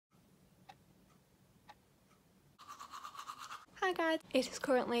Hi guys, it is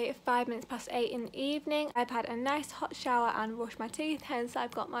currently 5 minutes past 8 in the evening. I've had a nice hot shower and brushed my teeth, hence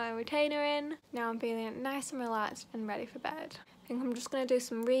I've got my retainer in. Now I'm feeling nice and relaxed and ready for bed. I think I'm just going to do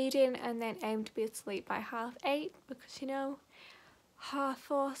some reading and then aim to be asleep by 8:30 because, you know,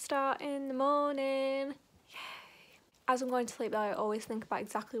 4:30 start in the morning. Yay! As I'm going to sleep though, I always think about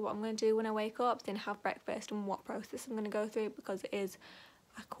exactly what I'm going to do when I wake up, then have breakfast and what process I'm going to go through because it is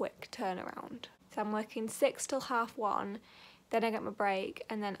a quick turnaround. So I'm working 6 till 1:30. Then I get my break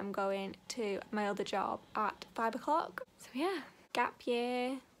and then I'm going to my other job at 5 o'clock. So yeah, gap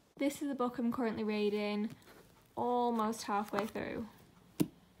year. This is the book I'm currently reading, almost halfway through.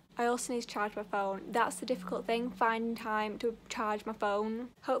 I also need to charge my phone. That's the difficult thing, finding time to charge my phone.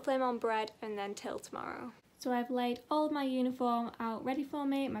 Hopefully I'm on bread and then till tomorrow. So I've laid all of my uniform out ready for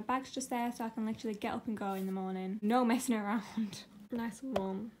me. My bag's just there so I can literally get up and go in the morning. No messing around. Nice and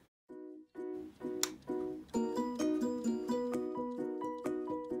warm.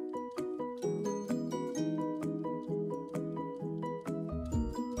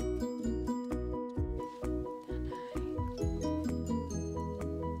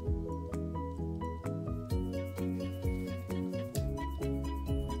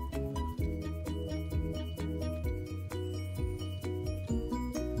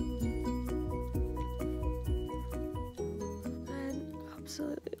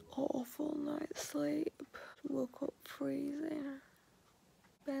 Absolutely awful night's sleep. Woke up freezing.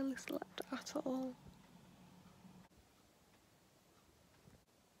 Barely slept at all.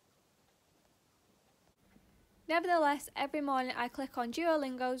 Nevertheless, every morning I click on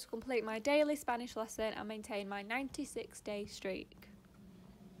Duolingo to complete my daily Spanish lesson and maintain my 96-day streak.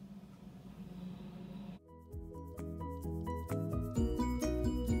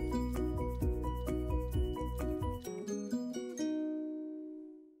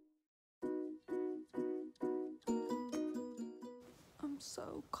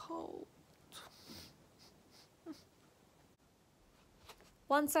 So cold.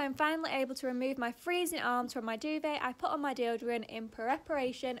 Once I'm finally able to remove my freezing arms from my duvet, I put on my deodorant in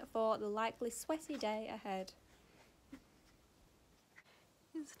preparation for the likely sweaty day ahead.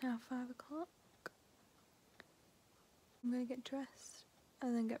 It's now 5 o'clock. I'm gonna get dressed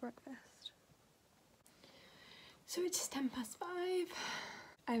and then get breakfast. So it's 5 past.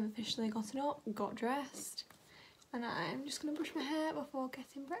 I've officially gotten up, got dressed, and I'm just going to brush my hair before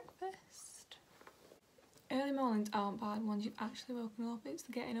getting breakfast. Early mornings aren't bad once you've actually woken up. It's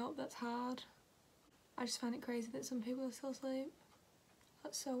the getting up that's hard. I just find it crazy that some people are still asleep.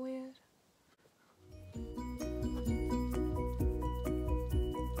 That's so weird. I'm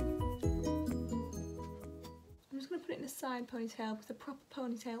just going to put it in a side ponytail because a proper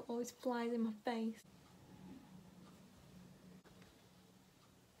ponytail always flies in my face.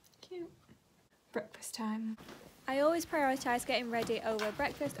 Cute. Breakfast time. I always prioritise getting ready over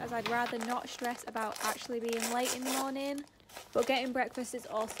breakfast as I'd rather not stress about actually being late in the morning, but getting breakfast is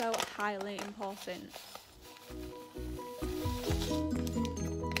also highly important.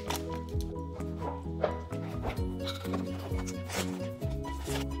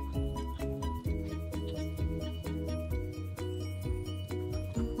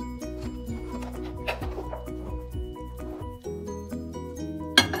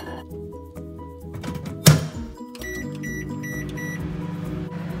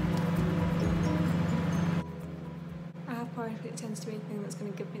 It tends to be the thing that's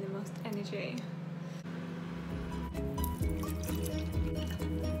going to give me the most energy.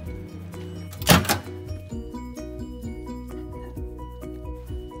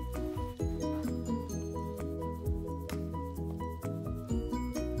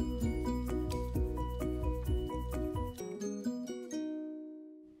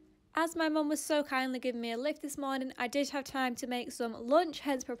 As my mum was so kindly giving me a lift this morning, I did have time to make some lunch,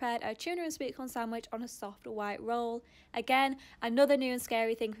 hence prepared a tuna and sweet corn sandwich on a soft white roll. Again, another new and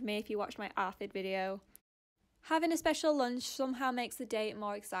scary thing for me if you watched my ARFID video. Having a special lunch somehow makes the day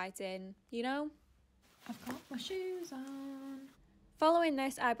more exciting, you know? I've got my shoes on. Following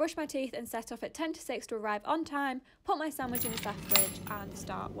this, I brush my teeth and set off at 10 to 6 to arrive on time, put my sandwich in the staff fridge and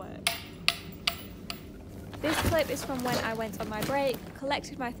start work. This clip is from when I went on my break,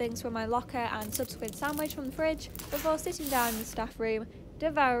 collected my things from my locker and subsequent sandwich from the fridge before sitting down in the staff room,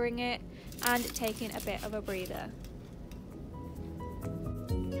 devouring it and taking a bit of a breather.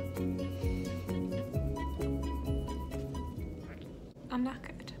 I'm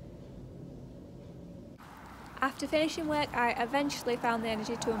knackered. After finishing work, I eventually found the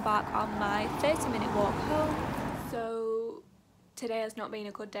energy to embark on my 30-minute walk home. So today has not been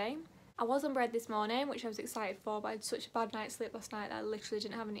a good day. I was on bread this morning, which I was excited for, but I had such a bad night's sleep last night that I literally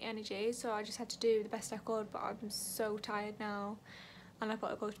didn't have any energy, so I just had to do the best I could, but I'm so tired now and I've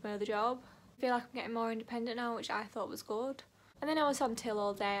got to go to my other job. I feel like I'm getting more independent now, which I thought was good. And then I was on till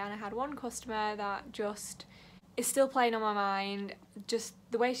all day and I had one customer that just is still playing on my mind, just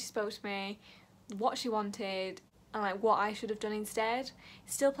the way she spoke to me, what she wanted, and like what I should have done instead.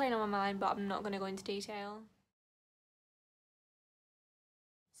 It's still playing on my mind, but I'm not going to go into detail.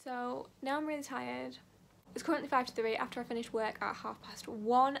 So now I'm really tired. It's currently 5 to 3 after I finished work at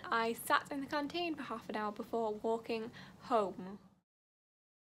 1:30. I sat in the canteen for half an hour before walking home.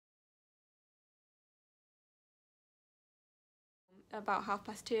 About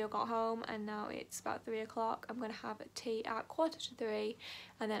 2:30 I got home, and now it's about 3 o'clock. I'm going to have tea at 2:45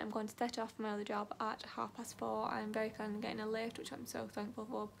 and then I'm going to set off for my other job at 4:30. I'm very kind of getting a lift, which I'm so thankful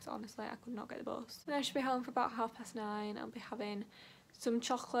for because honestly I could not get the bus. And I should be home for about 9:30. I'll be having some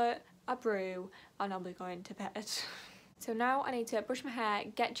chocolate, a brew, and I'll be going to bed. So now I need to brush my hair,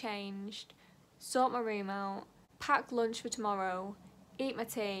 get changed, sort my room out, pack lunch for tomorrow, eat my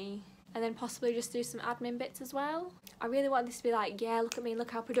tea, and then possibly just do some admin bits as well. I really want this to be like, yeah, look at me, look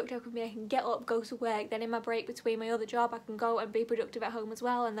how productive I can be. I can get up, go to work, then in my break between my other job I can go and be productive at home as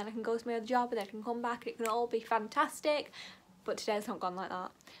well, and then I can go to my other job and then I can come back and it can all be fantastic. But today's not gone like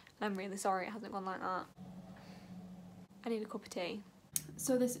that. And I'm really sorry it hasn't gone like that. I need a cup of tea.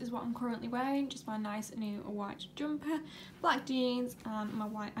 So this is what I'm currently wearing, just my nice new white jumper, black jeans and my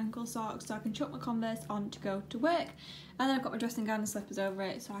white ankle socks so I can chuck my Converse on to go to work. And then I've got my dressing gown and slippers over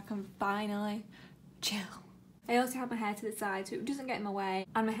it so I can finally chill. I also have my hair to the side so it doesn't get in my way,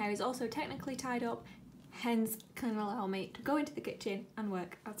 and my hair is also technically tied up, hence can allow me to go into the kitchen and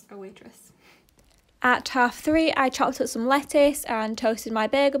work as a waitress. At 3:30 I chopped up some lettuce and toasted my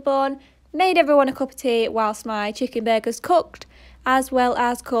burger bun, made everyone a cup of tea whilst my chicken burgers cooked, as well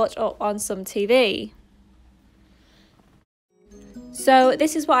as caught up on some TV. So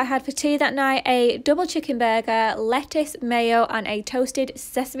this is what I had for tea that night: a double chicken burger, lettuce, mayo and a toasted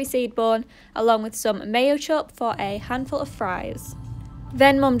sesame seed bun, along with some mayo chop for a handful of fries.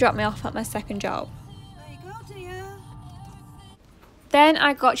 Then Mum dropped me off at my second job. There you go, dear. Then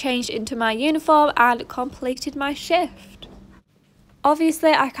I got changed into my uniform and completed my shift.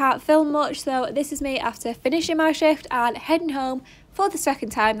 Obviously I can't film much, so this is me after finishing my shift and heading home for the second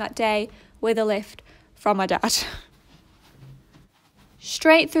time that day with a lift from my dad.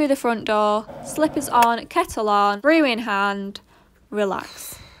 Straight through the front door, slippers on, kettle on, brew in hand,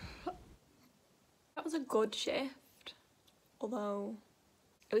 relax. That was a good shift, although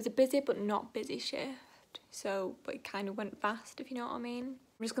it was a busy but not busy shift, but it kind of went fast, if you know what I mean.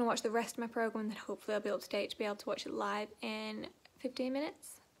 I'm just going to watch the rest of my programme and then hopefully I'll be up to date to be able to watch it live in 15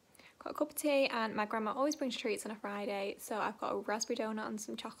 minutes. Got a cup of tea, and my grandma always brings treats on a Friday, so I've got a raspberry donut and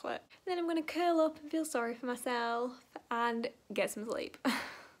some chocolate. Then I'm going to curl up and feel sorry for myself and get some sleep.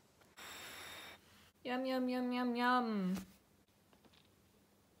 Yum yum yum yum yum.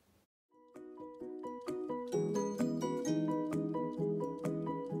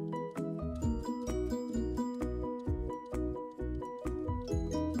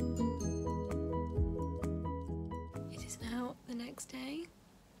 It is now the next day.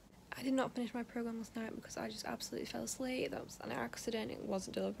 I did not finish my programme last night because I just absolutely fell asleep. That was an accident, it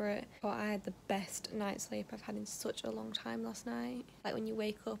wasn't deliberate. But I had the best night's sleep I've had in such a long time last night. Like when you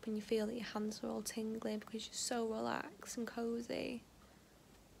wake up and you feel that your hands are all tingling because you're so relaxed and cosy.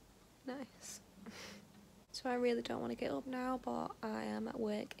 Nice. So I really don't want to get up now, but I am at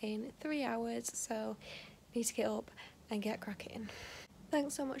work in 3 hours, so I need to get up and get cracking.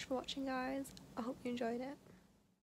 Thanks so much for watching, guys. I hope you enjoyed it.